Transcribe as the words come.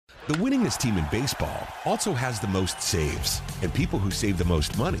The winningest team in baseball also has the most saves, and people who save the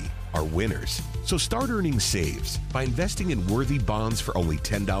most money are winners. So start earning saves by investing in worthy bonds for only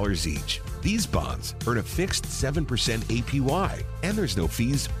 $10 each. These bonds earn a fixed 7% APY, and there's no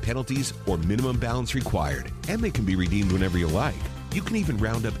fees, penalties, or minimum balance required, and they can be redeemed whenever you like. You can even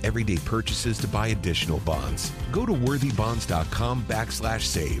round up everyday purchases to buy additional bonds. Go to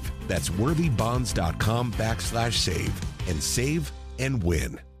worthybonds.com/save. That's worthybonds.com/save and save and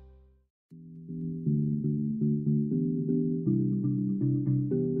win.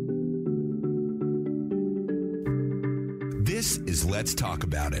 This is Let's Talk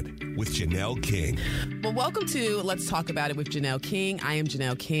About It with Janelle King. Well, welcome to Let's Talk About It with Janelle King. I am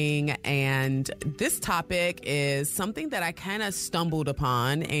Janelle King, and this topic is something that I kind of stumbled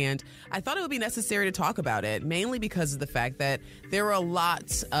upon, and I thought it would be necessary to talk about it, mainly because of the fact that there are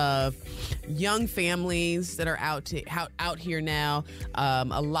lots of young families that are out here now.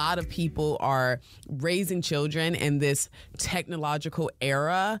 A lot of people are raising children in this technological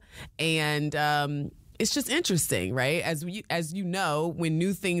era, and it's just interesting, right? As you know, when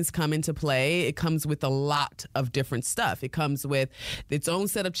new things come into play, it comes with a lot of different stuff. It comes with its own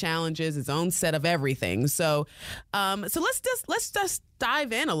set of challenges, its own set of everything. So let's just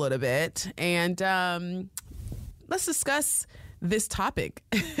dive in a little bit and let's discuss this topic.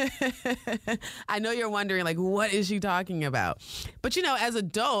 I know you're wondering, like, what is she talking about? But, you know, as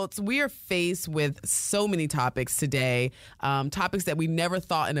adults, we are faced with so many topics today, topics that we never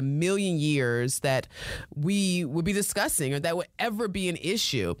thought in a million years that we would be discussing or that would ever be an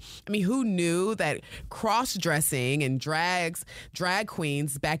issue. I mean, who knew that cross-dressing and drag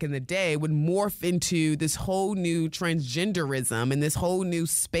queens back in the day would morph into this whole new transgenderism and this whole new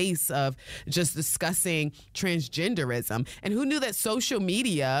space of just discussing transgenderism? And who knew that social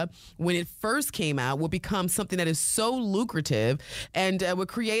media, when it first came out, would become something that is so lucrative and would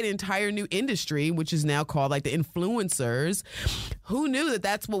create an entire new industry, which is now called like the influencers? Who knew that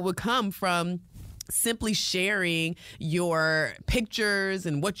that's what would come from simply sharing your pictures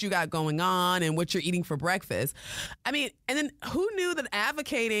and what you got going on and what you're eating for breakfast? I mean, and then who knew that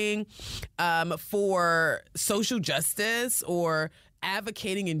advocating for social justice or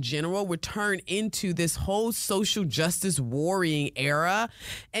advocating in general would turn into this whole social justice warring era?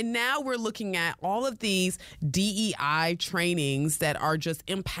 And now we're looking at all of these DEI trainings that are just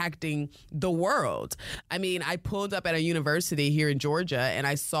impacting the world. I mean, I pulled up at a university here in Georgia and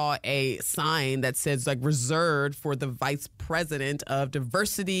I saw a sign that says like reserved for the vice president of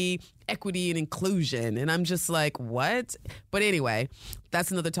diversity, equity, and inclusion. And I'm just like, what? But anyway,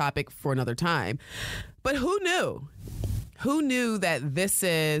 that's another topic for another time. But who knew? Who knew that this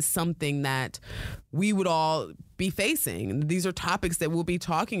is something that we would all be facing? These are topics that we'll be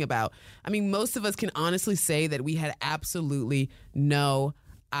talking about. I mean, most of us can honestly say that we had absolutely no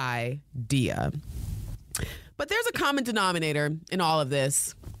idea. But there's a common denominator in all of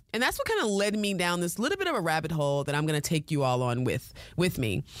this. And that's what kind of led me down this little bit of a rabbit hole that I'm going to take you all on with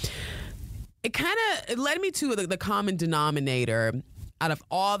me. It led me to the common denominator out of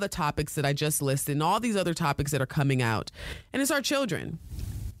all the topics that I just listed and all these other topics that are coming out. And it's our children.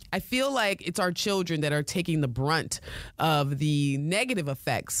 I feel like it's our children that are taking the brunt of the negative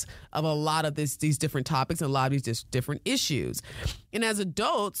effects of a lot of these different topics and a lot of these different issues. And as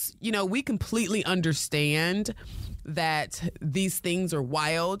adults, you know, we completely understand that these things are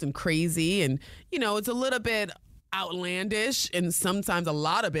wild and crazy. And, you know, it's a little bit outlandish and sometimes a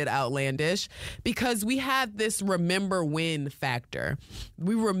lot of it outlandish because we have this remember when factor.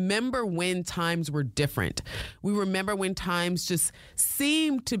 We remember when times were different. We remember when times just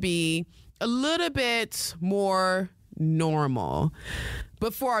seemed to be a little bit more normal.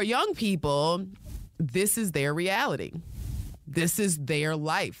 But for our young people, this is their reality. This is their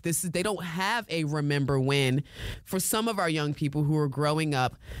life. They don't have a remember when for some of our young people who are growing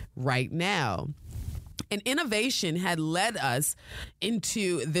up right now. And innovation had led us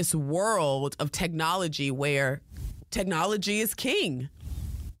into this world of technology where technology is king.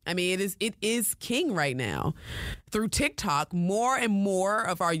 I mean, it is king right now. Through TikTok, more and more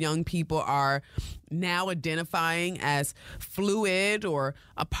of our young people are now identifying as fluid or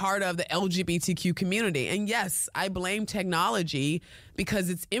a part of the LGBTQ community. And yes, I blame technology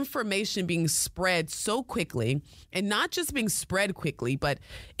because it's information being spread so quickly, and not just being spread quickly, but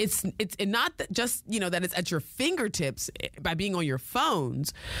it's not just, you know, that it's at your fingertips by being on your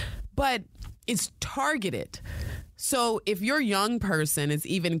phones, but it's targeted. So if your young person is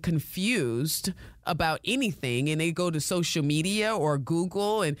even confused about anything and they go to social media or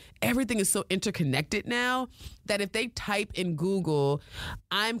Google, and everything is so interconnected now that if they type in Google,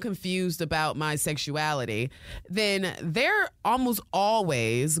 "I'm confused about my sexuality," then they're almost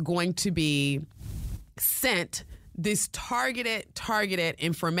always going to be sent this targeted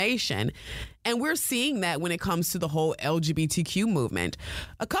information. And we're seeing that when it comes to the whole LGBTQ movement.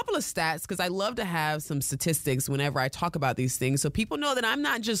 A couple of stats, because I love to have some statistics whenever I talk about these things, so people know that I'm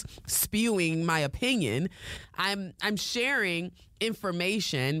not just spewing my opinion. I'm sharing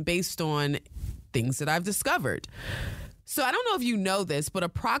information based on things that I've discovered. So I don't know if you know this, but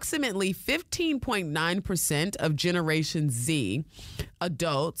approximately 15.9% of Generation Z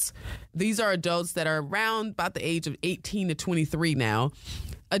adults, these are adults that are around about the age of 18 to 23 now,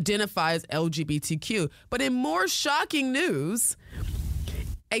 identify as LGBTQ. But in more shocking news,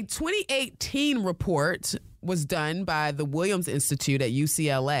 a 2018 report was done by the Williams Institute at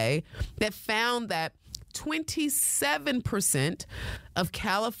UCLA that found that 27% of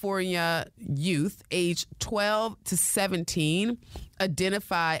California youth aged 12 to 17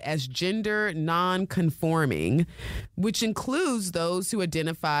 identify as gender non-conforming, which includes those who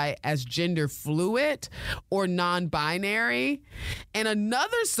identify as gender fluid or non-binary. And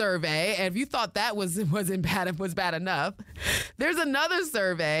another survey, and if you thought that was bad enough, there's another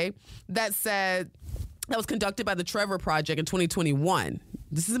survey that was conducted by the Trevor Project in 2021.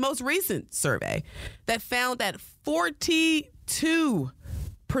 This is the most recent survey that found that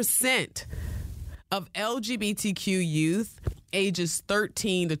 42% of LGBTQ youth ages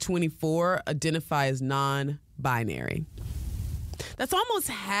 13 to 24 identify as non-binary. That's almost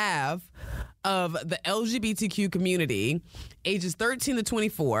half of the LGBTQ community, ages 13 to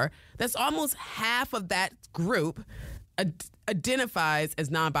 24. That's almost half of that group identifies as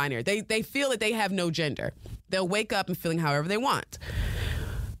non-binary. They feel that they have no gender. They'll wake up and feeling however they want.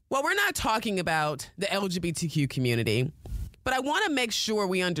 Well, we're not talking about the LGBTQ community, but I want to make sure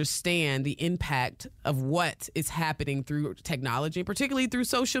we understand the impact of what is happening through technology, particularly through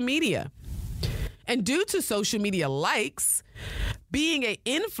social media. And due to social media likes, being an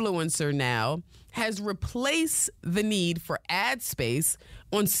influencer now has replaced the need for ad space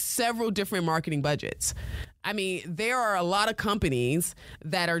on several different marketing budgets. I mean, there are a lot of companies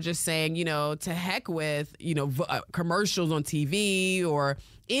that are just saying, to heck with, commercials on TV or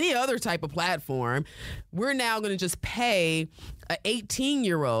any other type of platform. We're now going to just pay an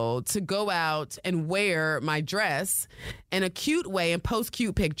 18-year-old to go out and wear my dress in a cute way and post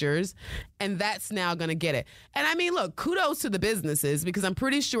cute pictures, and that's now going to get it. And I mean, look, kudos to the businesses, because I'm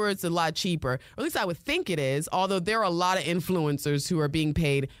pretty sure it's a lot cheaper, or at least I would think it is, although there are a lot of influencers who are being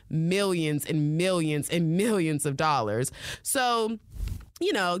paid millions and millions and millions of dollars. So,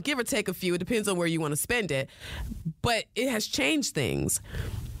 give or take a few, it depends on where you want to spend it, but it has changed things.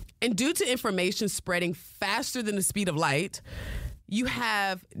 And due to information spreading faster than the speed of light, you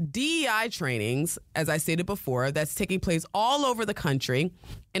have DEI trainings, as I stated before, that's taking place all over the country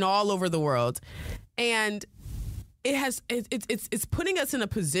and all over the world. And it's putting us in a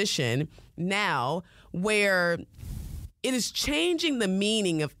position now where it is changing the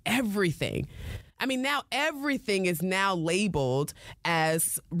meaning of everything. I mean, now everything is now labeled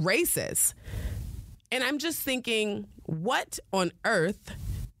as racist. And I'm just thinking, what on earth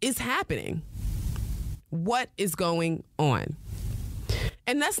is happening? What is going on?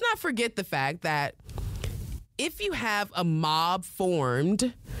 And let's not forget the fact that if you have a mob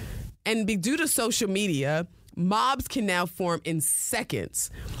formed, and due to social media, mobs can now form in seconds.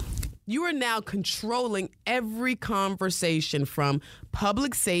 You are now controlling every conversation, from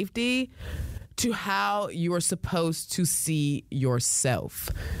public safety to how you are supposed to see yourself.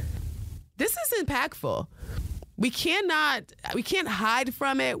 This is impactful. We can't hide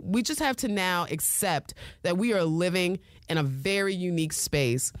from it. We just have to now accept that we are living in a very unique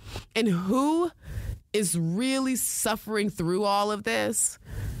space. And who is really suffering through all of this?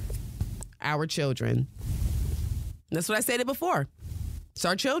 Our children. That's what I stated before. It's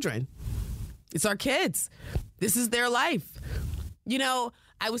our children. It's our kids. This is their life.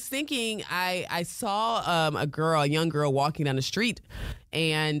 I was thinking, I saw a young girl walking down the street,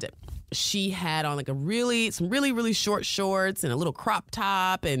 and she had on some really short shorts and a little crop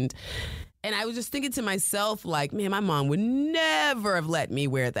top. And I was just thinking to myself, like, man, my mom would never have let me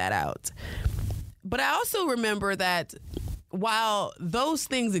wear that out. But I also remember that while those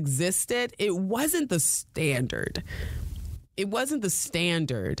things existed, it wasn't the standard. It wasn't the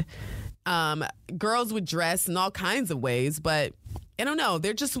standard. Girls would dress in all kinds of ways, but I don't know.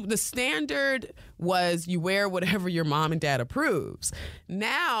 They're just, the standard was you wear whatever your mom and dad approves.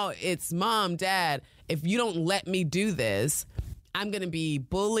 Now it's mom, dad, if you don't let me do this, I'm going to be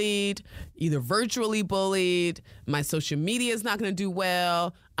bullied, either virtually bullied. My social media is not going to do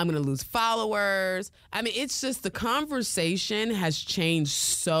well. I'm going to lose followers. I mean, it's just the conversation has changed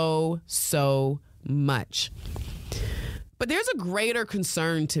so much. But there's a greater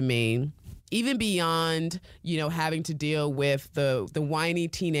concern to me, even beyond, having to deal with the whiny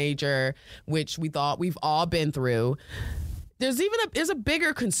teenager, which we thought we've all been through. There's a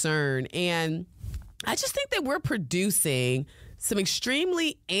bigger concern. And I just think that we're producing some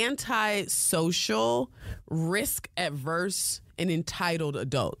extremely antisocial, risk-averse, and entitled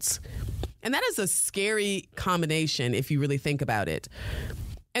adults. And that is a scary combination if you really think about it.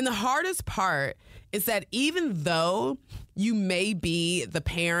 And the hardest part is that even though you may be the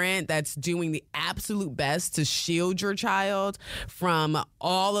parent that's doing the absolute best to shield your child from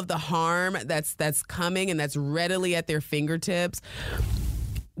all of the harm that's coming and that's readily at their fingertips,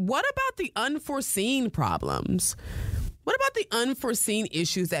 what about the unforeseen problems? What about the unforeseen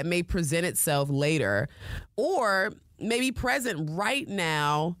issues that may present itself later or may be present right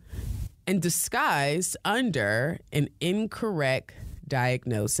now and disguised under an incorrect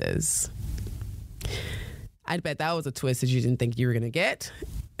diagnosis? I bet that was a twist that you didn't think you were going to get.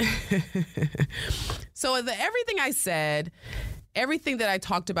 So everything I said, everything that I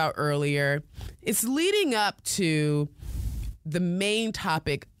talked about earlier, it's leading up to the main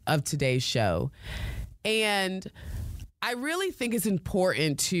topic of today's show. And I really think it's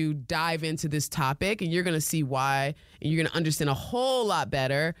important to dive into this topic, and you're going to see why, and you're going to understand a whole lot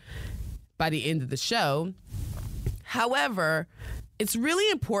better by the end of the show. However, it's really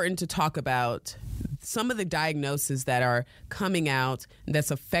important to talk about some of the diagnoses that are coming out that's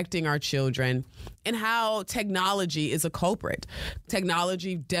affecting our children and how technology is a culprit.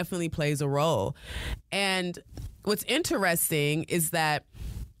 Technology definitely plays a role. And what's interesting is that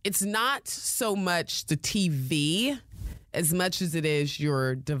it's not so much the TV as much as it is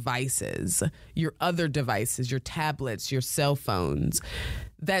your devices, your other devices, your tablets, your cell phones,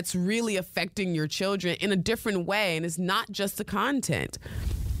 that's really affecting your children in a different way. And it's not just the content.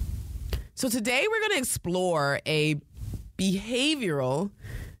 So today we're going to explore a behavioral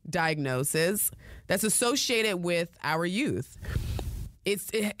diagnosis that's associated with our youth.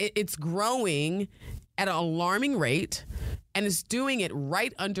 It's growing at an alarming rate, and it's doing it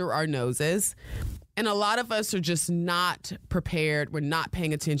right under our noses. And a lot of us are just not prepared. We're not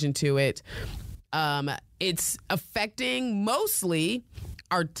paying attention to it. It's affecting mostly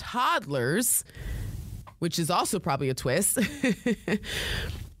our toddlers, which is also probably a twist.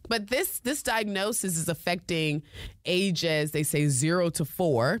 But this diagnosis is affecting ages, they say 0 to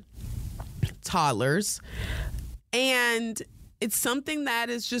 4, toddlers. And it's something that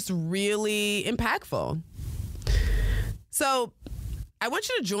is just really impactful. So I want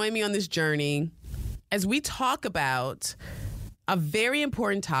you to join me on this journey as we talk about a very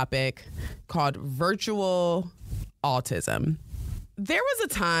important topic called virtual autism. There was a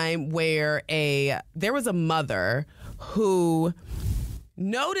time where there was a mother who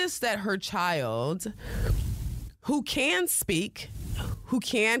noticed that her child, who can speak, who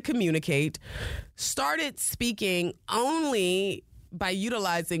can communicate, started speaking only by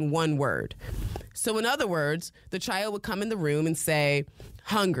utilizing one word. So in other words, the child would come in the room and say,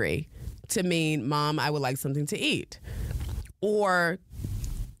 hungry, to mean, Mom, I would like something to eat. Or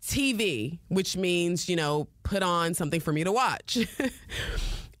TV, which means, put on something for me to watch.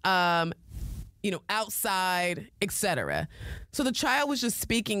 Outside, etc. So the child was just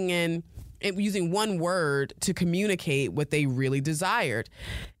speaking and using one word to communicate what they really desired.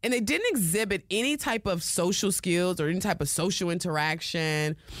 And they didn't exhibit any type of social skills or any type of social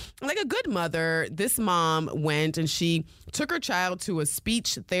interaction. Like a good mother, this mom went and she took her child to a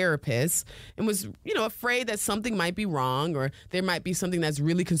speech therapist and was, afraid that something might be wrong or there might be something that's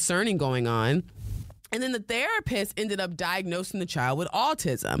really concerning going on. And then the therapist ended up diagnosing the child with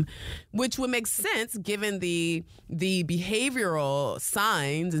autism, which would make sense given the behavioral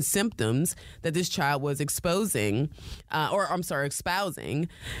signs and symptoms that this child was espousing.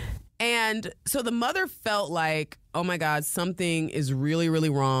 And so the mother felt like, oh my God, something is really, really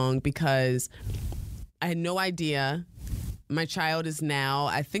wrong because I had no idea. My child is now,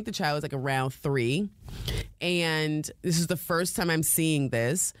 I think the child is like around 3. And this is the first time I'm seeing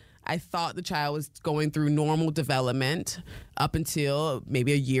this. I thought the child was going through normal development up until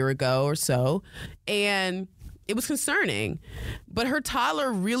maybe a year ago or so. And it was concerning. But her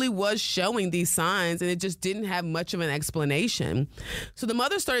toddler really was showing these signs, and it just didn't have much of an explanation. So the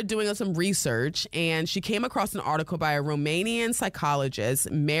mother started doing some research, and she came across an article by a Romanian psychologist,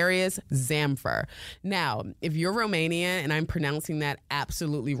 Marius Zamfir. Now, if you're Romanian and I'm pronouncing that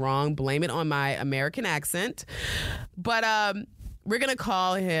absolutely wrong, blame it on my American accent. But we're going to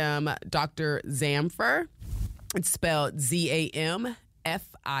call him Dr. Zamfir. It's spelled Zamfir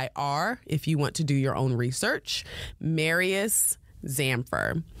if you want to do your own research. Marius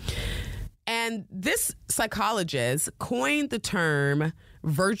Zamfir. And this psychologist coined the term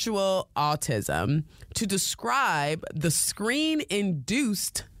virtual autism to describe the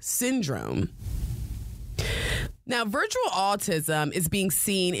screen-induced syndrome. Now, virtual autism is being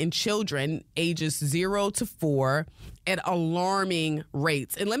seen in children ages 0 to 4 at alarming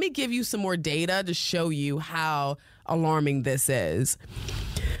rates. And let me give you some more data to show you how alarming this is.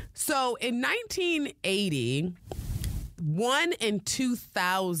 So in 1980, 1 in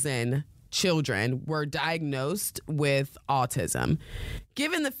 2,000 children were diagnosed with autism.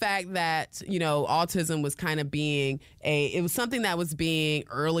 Given the fact that, autism was kind of it was something that was being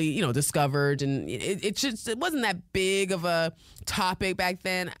early, discovered, and it wasn't that big of a topic back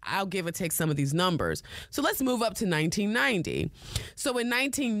then. I'll give or take some of these numbers. So let's move up to 1990. So in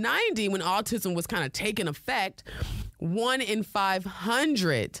 1990, when autism was kind of taking effect, 1 in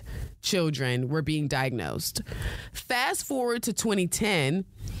 500 children were being diagnosed. Fast forward to 2010,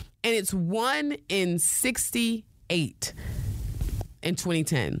 and it's 1 in 68 in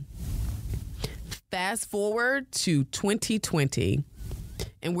 2010. Fast forward to 2020,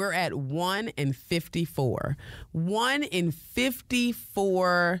 and we're at 1 in 54. 1 in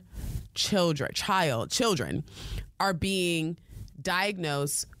 54 children are being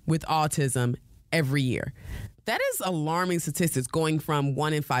diagnosed with autism every year. That is alarming statistics, going from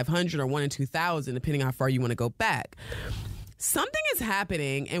 1 in 500 or 1 in 2,000, depending on how far you want to go back. Something is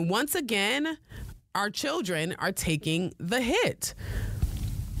happening, and once again, our children are taking the hit.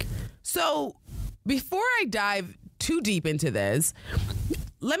 So before I dive too deep into this,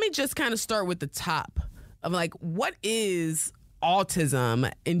 let me just kind of start with the top of what is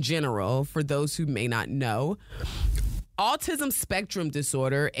autism in general for those who may not know. Autism spectrum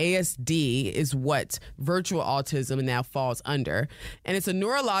disorder, ASD, is what virtual autism now falls under. And it's a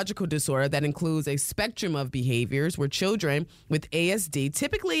neurological disorder that includes a spectrum of behaviors where children with ASD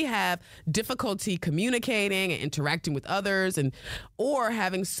typically have difficulty communicating and interacting with others or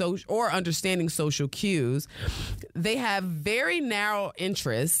understanding social cues. They have very narrow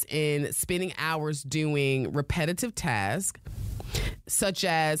interests in spending hours doing repetitive tasks, such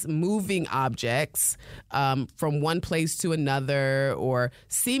as moving objects from one place to another, or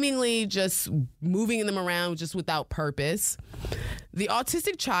seemingly just moving them around just without purpose. The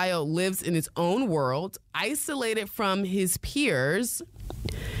autistic child lives in its own world, isolated from his peers,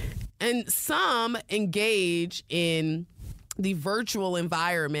 and some engage in the virtual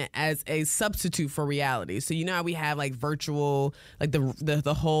environment as a substitute for reality. So you know how we have virtual,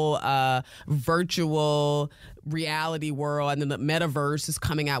 the whole virtual reality world, and then the metaverse is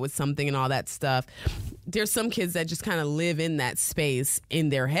coming out with something and all that stuff. There's some kids that just kind of live in that space in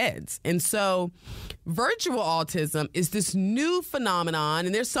their heads. And so virtual autism is this new phenomenon,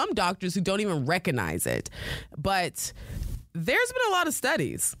 and there's some doctors who don't even recognize it. But there's been a lot of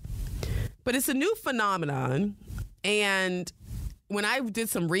studies. But it's a new phenomenon. And when I did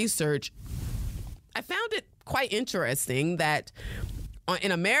some research, I found it quite interesting that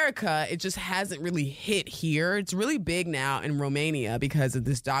in America, it just hasn't really hit here. It's really big now in Romania because of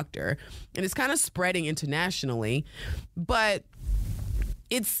this doctor, and it's kind of spreading internationally. But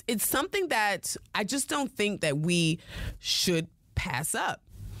it's something that I just don't think that we should pass up.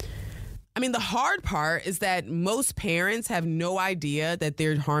 I mean, the hard part is that most parents have no idea that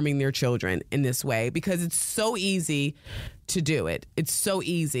they're harming their children in this way because it's so easy to do it. It's so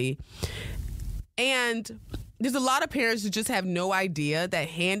easy. And there's a lot of parents who just have no idea that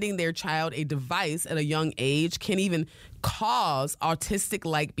handing their child a device at a young age can even cause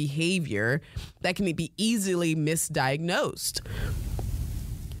autistic-like behavior that can be easily misdiagnosed.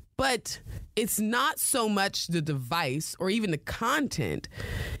 But it's not so much the device or even the content.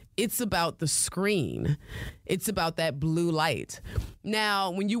 It's about the screen. It's about that blue light. Now,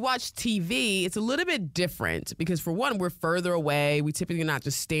 when you watch TV, it's a little bit different because, for one, we're further away. We typically are not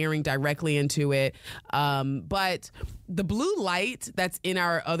just staring directly into it. But the blue light that's in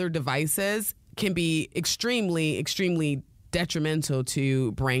our other devices can be extremely, extremely detrimental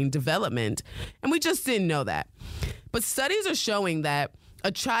to brain development. And we just didn't know that. But studies are showing that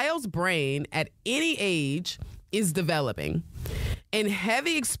a child's brain at any age is developing. And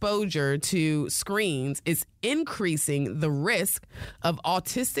heavy exposure to screens is increasing the risk of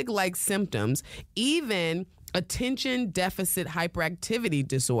autistic-like symptoms, even attention deficit hyperactivity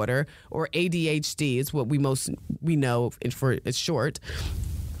disorder, or ADHD is what we know for its short.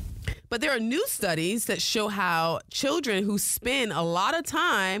 But there are new studies that show how children who spend a lot of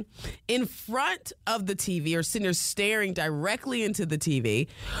time in front of the TV or sitting there staring directly into the TV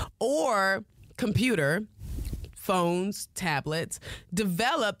or computer, phones, tablets,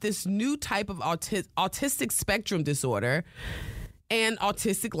 develop this new type of autistic spectrum disorder and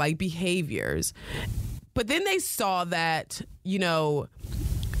autistic-like behaviors. But then they saw that,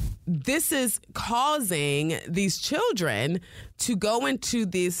 this is causing these children to go into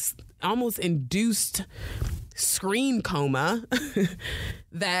this almost induced screen coma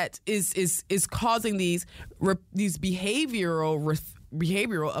that is causing these behavioral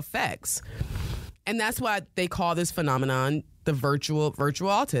effects. And that's why they call this phenomenon the virtual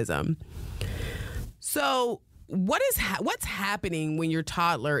autism. So what's happening when your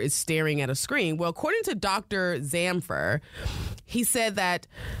toddler is staring at a screen? Well, according to Dr. Zamfer, he said that,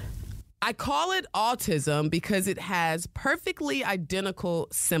 I call it autism because it has perfectly identical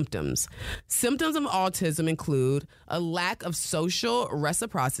symptoms. Symptoms of autism include a lack of social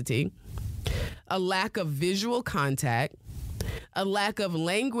reciprocity, a lack of visual contact, a lack of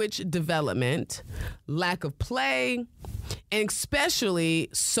language development, lack of play, and especially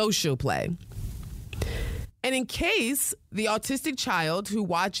social play. And in case the autistic child who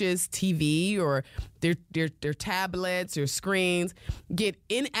watches TV or their tablets or screens get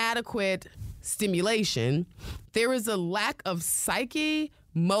inadequate stimulation, there is a lack of psyche,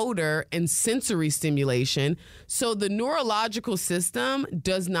 motor, and sensory stimulation, so the neurological system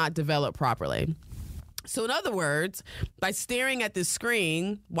does not develop properly. So in other words, by staring at the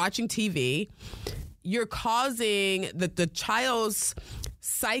screen, watching TV, you're causing the child's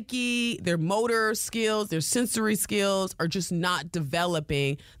psyche, their motor skills, their sensory skills are just not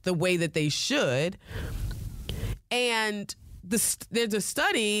developing the way that they should. And there's a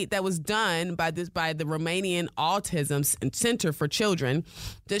study that was done by the Romanian Autism Center for Children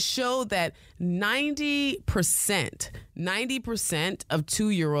that showed that 90% of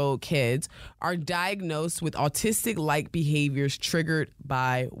 2-year-old kids are diagnosed with autistic-like behaviors triggered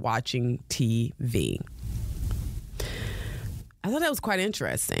by watching TV. I thought that was quite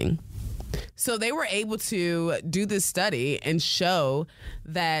interesting. So they were able to do this study and show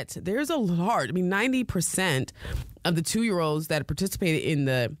that there's a large, 90% of the 2-year-olds that participated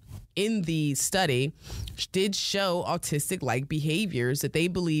in the study did show autistic-like behaviors that they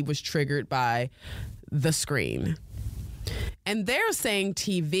believe was triggered by the screen. And they're saying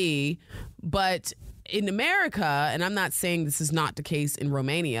TV, but in America, and I'm not saying this is not the case in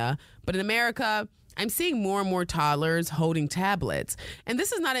Romania, but in America, I'm seeing more and more toddlers holding tablets. And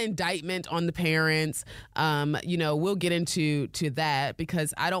this is not an indictment on the parents. We'll get into that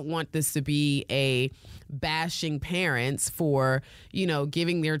because I don't want this to be a bashing parents for,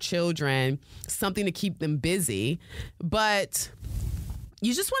 giving their children something to keep them busy. But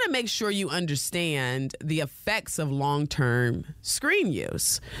you just want to make sure you understand the effects of long-term screen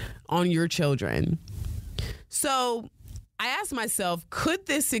use on your children. So I asked myself, could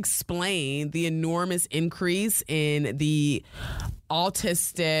this explain the enormous increase in the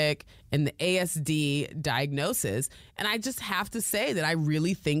autistic and the ASD diagnosis? And I just have to say that I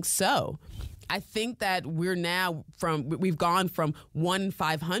really think so. I think that we've gone from 1 in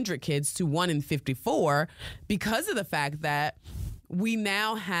 500 kids to 1 in 54 because of the fact that we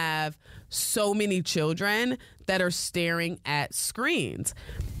now have so many children that are staring at screens.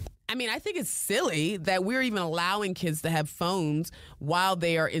 I think it's silly that we're even allowing kids to have phones while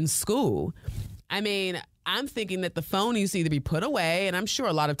they are in school. I'm thinking that the phone needs to either be put away, and I'm sure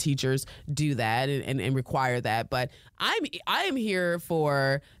a lot of teachers do that and require that, but I am here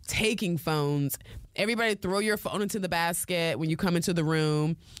for taking phones. Everybody throw your phone into the basket when you come into the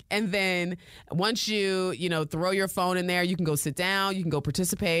room. And then once you throw your phone in there, you can go sit down, you can go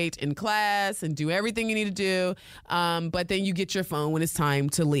participate in class and do everything you need to do. But then you get your phone when it's time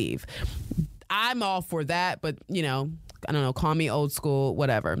to leave. I'm all for that, but I don't know, call me old school,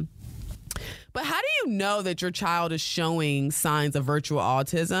 whatever. But how do you know that your child is showing signs of virtual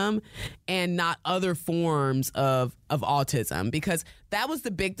autism and not other forms of autism? Because that was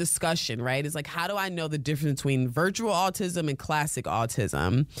the big discussion, right? It's like, how do I know the difference between virtual autism and classic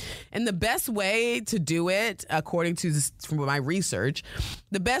autism? And the best way to do it, according to from my research,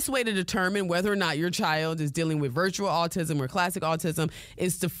 the best way to determine whether or not your child is dealing with virtual autism or classic autism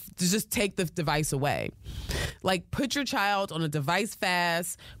is to just take the device away. Like, put your child on a device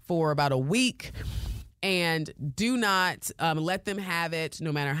fast for about a week and do not let them have it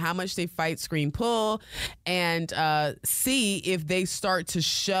no matter how much they fight, scream, pull, and see if they start to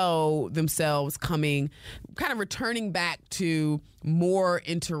show themselves kind of returning back to more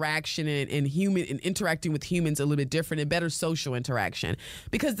interaction and interacting with humans a little bit different and better social interaction.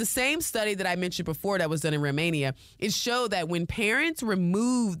 Because the same study that I mentioned before that was done in Romania, it showed that when parents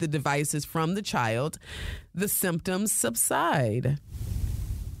remove the devices from the child, the symptoms subside.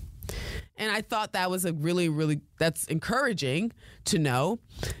 And I thought that was that's encouraging to know,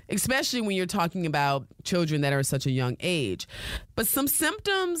 especially when you're talking about children that are such a young age. But some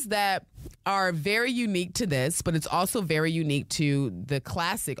symptoms that are very unique to this, but it's also very unique to the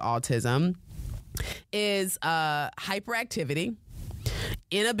classic autism, is hyperactivity,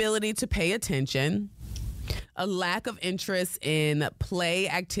 inability to pay attention, a lack of interest in play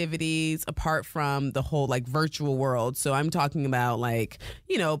activities apart from the whole virtual world. So I'm talking about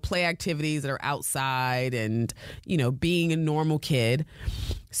play activities that are outside and, being a normal kid,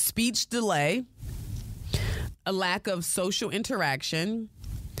 speech delay, a lack of social interaction,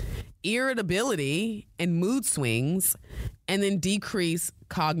 irritability and mood swings, and then decreased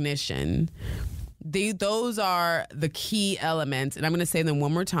cognition. Those are the key elements, and I'm going to say them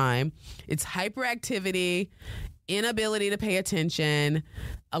one more time. It's hyperactivity, inability to pay attention,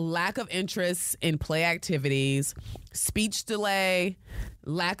 a lack of interest in play activities, speech delay,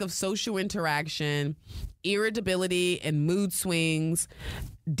 lack of social interaction, irritability and mood swings,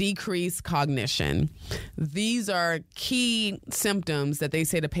 decreased cognition. These are key symptoms that they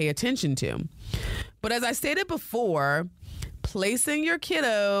say to pay attention to. But as I stated before, placing your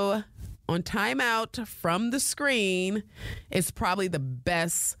kiddo on timeout from the screen is probably the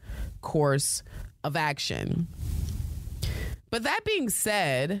best course of action. But that being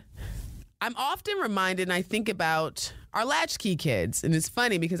said, I'm often reminded, and I think about our latchkey kids. And it's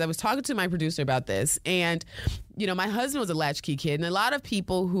funny because I was talking to my producer about this, and, my husband was a latchkey kid, and a lot of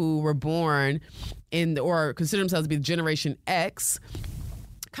people who were born or consider themselves to be Generation X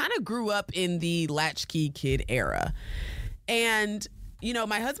kind of grew up in the latchkey kid era. And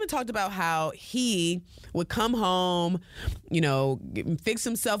my husband talked about how he would come home, fix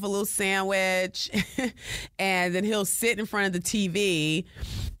himself a little sandwich, and then he'll sit in front of the TV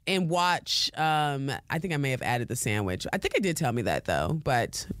and watch. I think I may have added the sandwich. I think I did tell me that, though,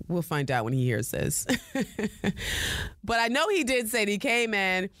 but we'll find out when he hears this. But I know he did say that he came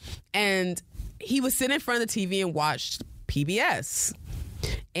in and he would sit in front of the TV and watched PBS.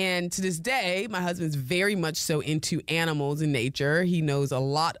 And to this day, my husband's very much so into animals and nature. He knows a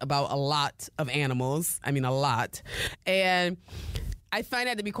lot about a lot of animals. I mean, a lot. And I find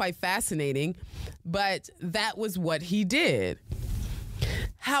that to be quite fascinating. But that was what he did.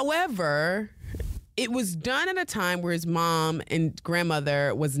 However, it was done at a time where his mom and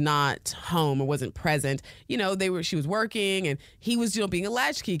grandmother was not home or wasn't present. She was working and he was, being a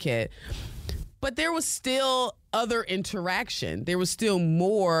latchkey kid. But there was still other interaction. There was still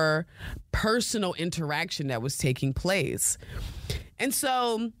more personal interaction that was taking place. And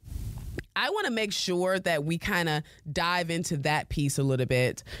so I want to make sure that we kind of dive into that piece a little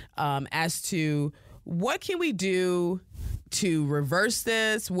bit as to what can we do to reverse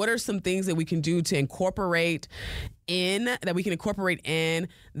this? What are some things that we can do to incorporate in,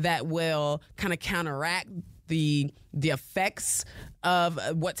 that will kind of counteract the effects of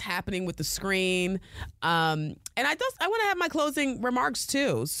what's happening with the screen. And I want to have my closing remarks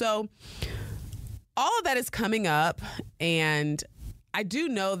too. So all of that is coming up. And I do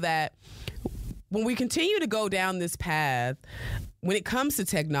know that when we continue to go down this path, when it comes to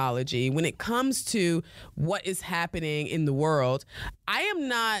technology, when it comes to what is happening in the world, I am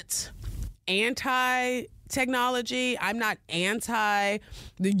not anti-technology. I'm not anti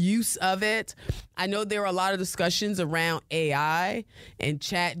the use of it. I know there are a lot of discussions around AI and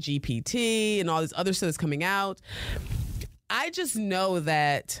Chat GPT and all this other stuff that's coming out. I just know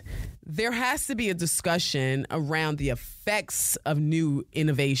that there has to be a discussion around the effects of new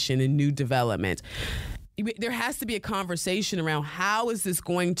innovation and new development. There has to be a conversation around how is this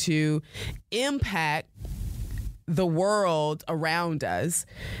going to impact the world around us,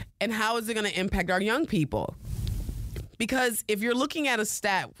 and how is it going to impact our young people? Because if you're looking at a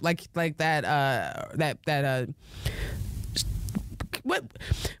stat like that,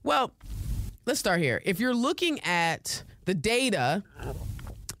 let's start here. If you're looking at the data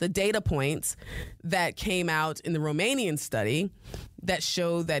points that came out in the Romanian study that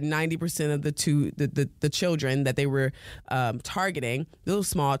showed that 90% of the children that they were targeting, little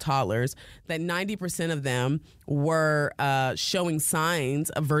small toddlers, that 90% of them were showing signs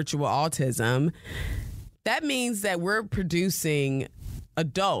of virtual autism. That means that we're producing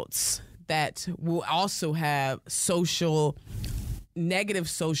adults that will also have negative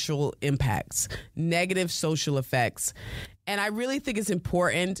social impacts, negative social effects. And I really think it's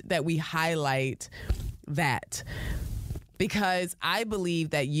important that we highlight that, because I believe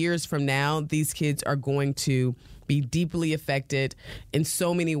that years from now, these kids are going to be deeply affected in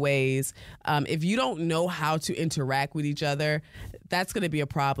so many ways. If you don't know how to interact with each other, that's going to be a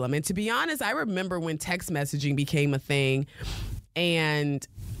problem. And to be honest, I remember when text messaging became a thing, and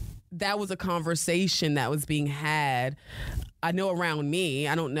that was a conversation that was being had. I know around me,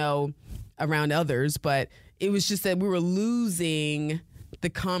 I don't know around others, but it was just that we were losing the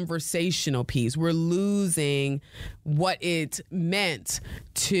conversational piece. We're losing what it meant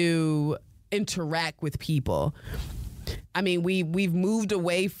to interact with people. I mean, we've moved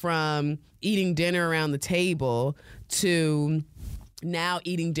away from eating dinner around the table to now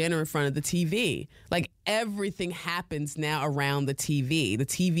eating dinner in front of the TV. Like, everything happens now around the TV. The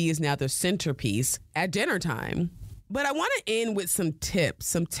TV is now the centerpiece at dinner time. But I want to end with some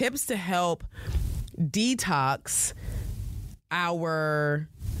tips to help detox our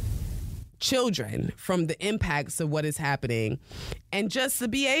children from the impacts of what is happening, and just to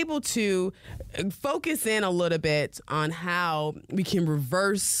be able to focus in a little bit on how we can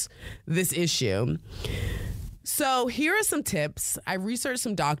reverse this issue. So here are some tips. I researched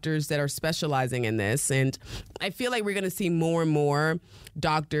some doctors that are specializing in this, and I feel like we're going to see more and more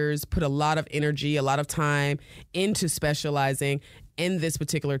doctors put a lot of energy, a lot of time into specializing in this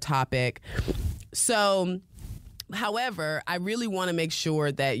particular topic. So, however, I really want to make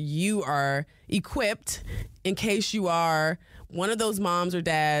sure that you are equipped in case you are one of those moms or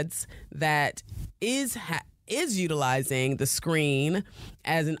dads that is utilizing the screen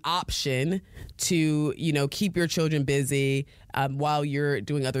as an option to, keep your children busy while you're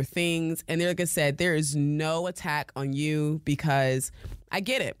doing other things. And like I said, there is no attack on you, because I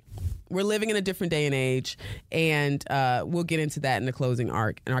get it. We're living in a different day and age, and we'll get into that in the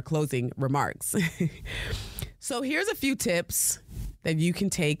closing remarks. So here's a few tips that you can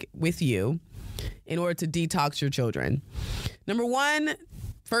take with you in order to detox your children. Number one,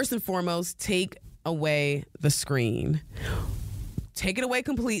 first and foremost, take away the screen. Take it away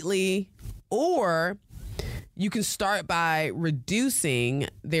completely, or you can start by reducing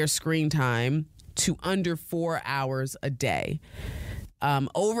their screen time to under 4 hours a day.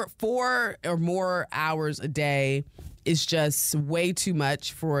 Over 4 or more hours a day is just way too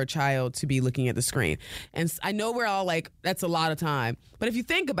much for a child to be looking at the screen. And I know we're all like, that's a lot of time. But if you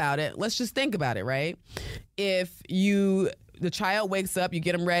think about it, let's just think about it, right? If the child wakes up, you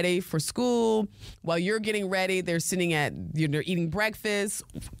get them ready for school. While you're getting ready, they're they're eating breakfast,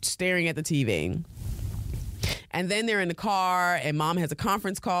 staring at the TV. And then they're in the car and mom has a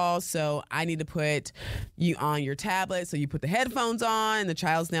conference call. So I need to put you on your tablet. So you put the headphones on, and the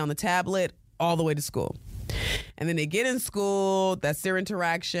child's now on the tablet all the way to school. And then they get in school, that's their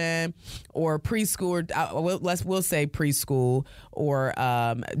interaction, or preschool, we'll say preschool, or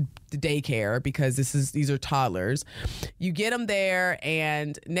the daycare, because these are toddlers. You get them there,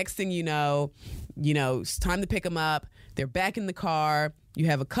 and next thing you know, it's time to pick them up. They're back in the car. You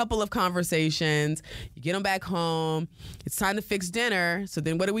have a couple of conversations. You get them back home. It's time to fix dinner. So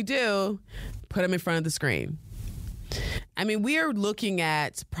then what do? Put them in front of the screen. I mean, we are looking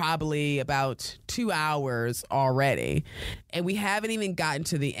at probably about 2 hours already, and we haven't even gotten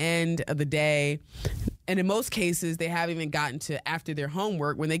to the end of the day. And in most cases, they haven't even gotten to after their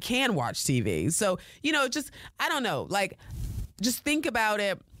homework when they can watch TV. So, I don't know, just think about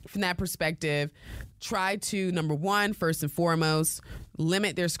it from that perspective. Try to, number one, first and foremost,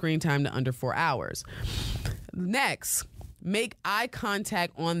 limit their screen time to under 4 hours. Next, make eye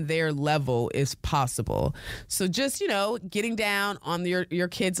contact on their level if possible. So just, getting down on your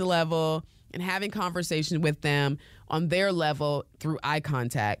kids' level and having conversations with them on their level through eye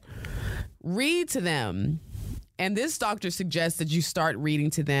contact. Read to them. And this doctor suggests that you start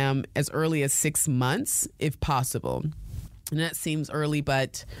reading to them as early as 6 months, if possible. And that seems early,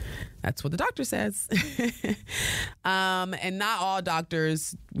 but that's what the doctor says. And not all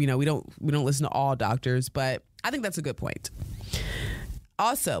doctors, we don't listen to all doctors, but I think that's a good point.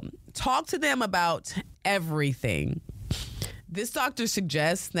 Also, talk to them about everything. This doctor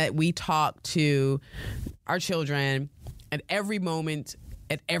suggests that we talk to our children at every moment,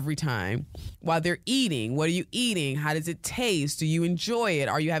 at every time. While they're eating, what are you eating? How does it taste? Do you enjoy it?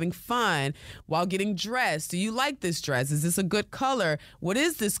 Are you having fun? While getting dressed, do you like this dress? Is this a good color? What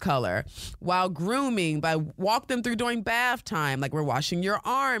is this color? While grooming, walk them through during bath time, like we're washing your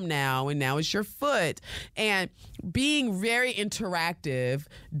arm now, and now it's your foot. And being very interactive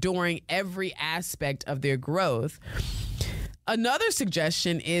during every aspect of their growth. Another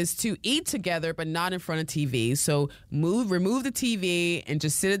suggestion is to eat together, but not in front of TV. So remove the TV and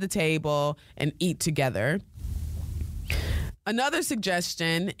just sit at the table and eat together. Another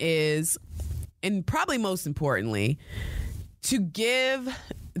suggestion is, and probably most importantly, give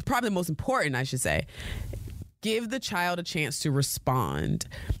the child a chance to respond.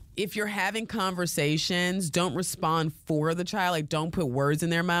 If you're having conversations, don't respond for the child. Like, don't put words in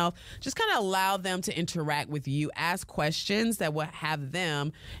their mouth. Just kind of allow them to interact with you. Ask questions that will have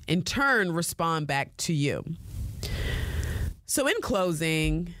them, in turn, respond back to you. So in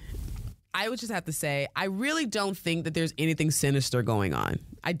closing, I would just have to say, I really don't think that there's anything sinister going on.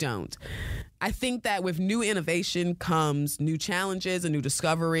 I don't. I think that with new innovation comes new challenges and new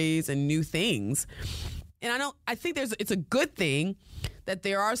discoveries and new things. And I think it's a good thing that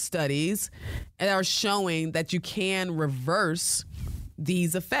there are studies that are showing that you can reverse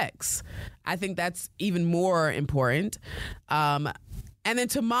these effects. I think that's even more important. And then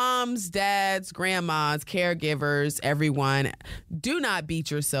to moms, dads, grandmas, caregivers, everyone, do not beat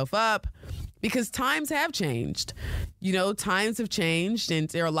yourself up, because times have changed. Times have changed, and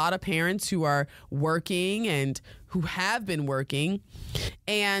there are a lot of parents who are working and who have been working,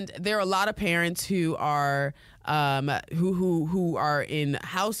 and there are a lot of parents who are who are in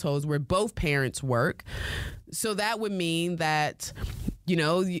households where both parents work. So that would mean that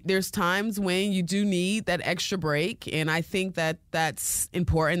there's times when you do need that extra break, and I think that that's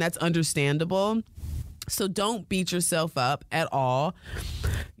important. That's understandable. So don't beat yourself up at all.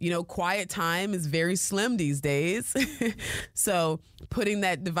 Quiet time is very slim these days. So putting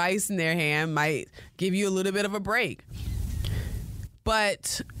that device in their hand might give you a little bit of a break.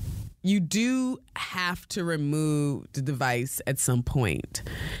 But you do have to remove the device at some point.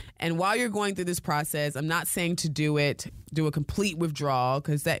 And while you're going through this process, I'm not saying to do a complete withdrawal,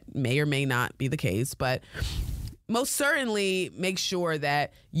 because that may or may not be the case, but most certainly make sure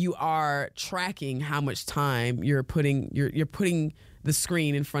that you are tracking how much time you're putting the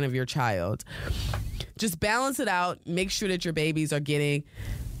screen in front of your child. Just balance it out. Make sure that your babies are getting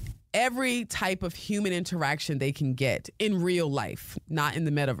every type of human interaction they can get in real life, not in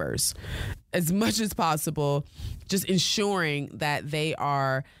the metaverse, as much as possible. Just ensuring that they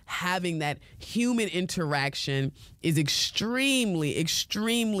are having that human interaction is extremely,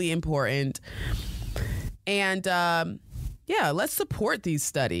 extremely important. And let's support these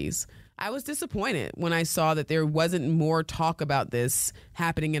studies. I was disappointed when I saw that there wasn't more talk about this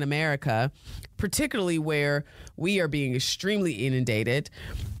happening in America, particularly where we are being extremely inundated.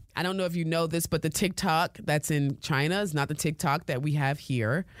 I don't know if you know this, but the TikTok that's in China is not the TikTok that we have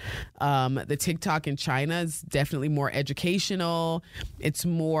here. The TikTok in China is definitely more educational. It's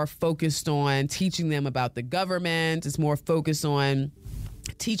more focused on teaching them about the government. It's more focused on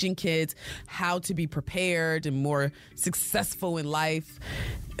teaching kids how to be prepared and more successful in life.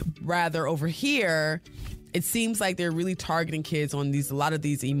 Rather, over here, it seems like they're really targeting kids on a lot of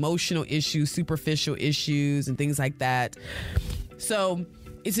these emotional issues, superficial issues, and things like that. So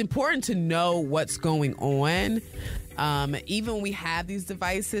it's important to know what's going on. Even when we have these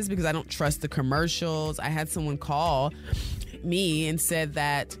devices, because I don't trust the commercials. I had someone call me and said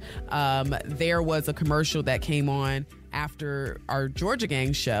that there was a commercial that came on after our Georgia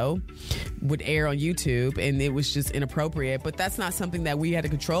Gang show would air on YouTube, and it was just inappropriate. But that's not something that we had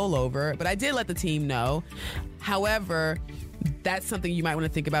control over. But I did let the team know. However, that's something you might want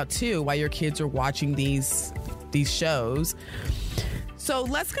to think about too while your kids are watching these shows. So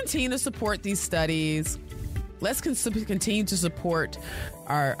let's continue to support these studies. Let's continue to support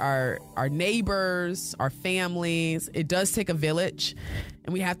our neighbors, our families. It does take a village,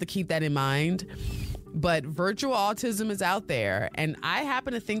 and we have to keep that in mind. But virtual autism is out there, and I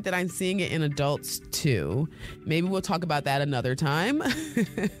happen to think that I'm seeing it in adults too. Maybe we'll talk about that another time.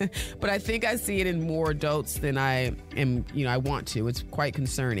 But I think I see it in more adults than I want to. It's quite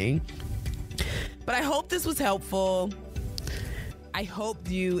concerning. But I hope this was helpful. I hope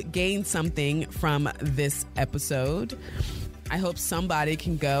you gained something from this episode. I hope somebody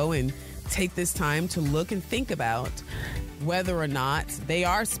can go and take this time to look and think about whether or not they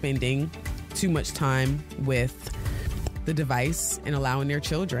are spending too much time with the device and allowing their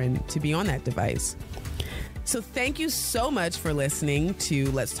children to be on that device. So thank you so much for listening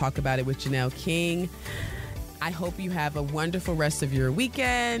to Let's Talk About It with Janelle King. I hope you have a wonderful rest of your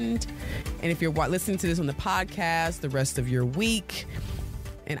weekend. And if you're listening to this on the podcast, the rest of your week.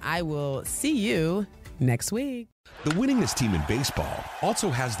 And I will see you next week. The winningest team in baseball also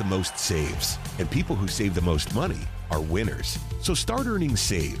has the most saves, and people who save the most money are winners. So start earning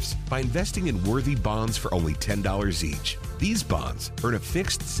saves by investing in worthy bonds for only $10 each. These bonds earn a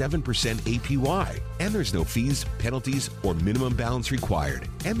fixed 7% APY, and there's no fees, penalties, or minimum balance required,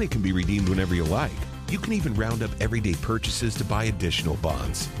 and they can be redeemed whenever you like. You can even round up everyday purchases to buy additional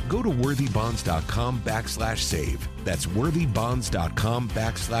bonds. Go to worthybonds.com/save. That's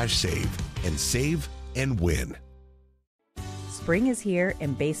worthybonds.com/save and save and win. Spring is here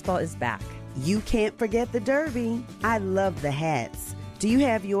and baseball is back. You can't forget the Derby. I love the hats. Do you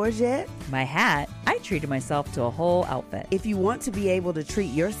have yours yet? My hat? I treated myself to a whole outfit. If you want to be able to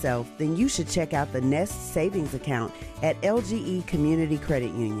treat yourself, then you should check out the Nest Savings Account at LGE Community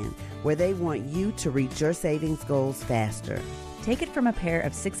Credit Union, where they want you to reach your savings goals faster. Take it from a pair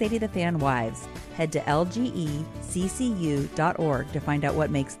of 680 The Fan wives. Head to lgeccu.org to find out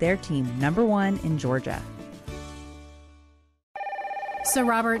what makes their team #1 in Georgia. So,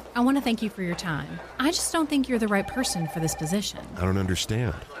 Robert, I want to thank you for your time. I just don't think you're the right person for this position. I don't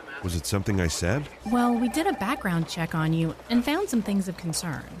understand. Was it something I said? Well, we did a background check on you and found some things of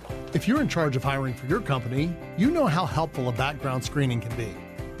concern. If you're in charge of hiring for your company, you know how helpful a background screening can be.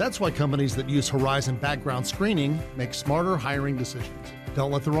 That's why companies that use Horizon background screening make smarter hiring decisions.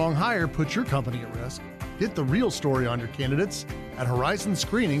 Don't let the wrong hire put your company at risk. Get the real story on your candidates at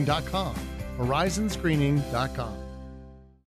horizonscreening.com. horizonscreening.com.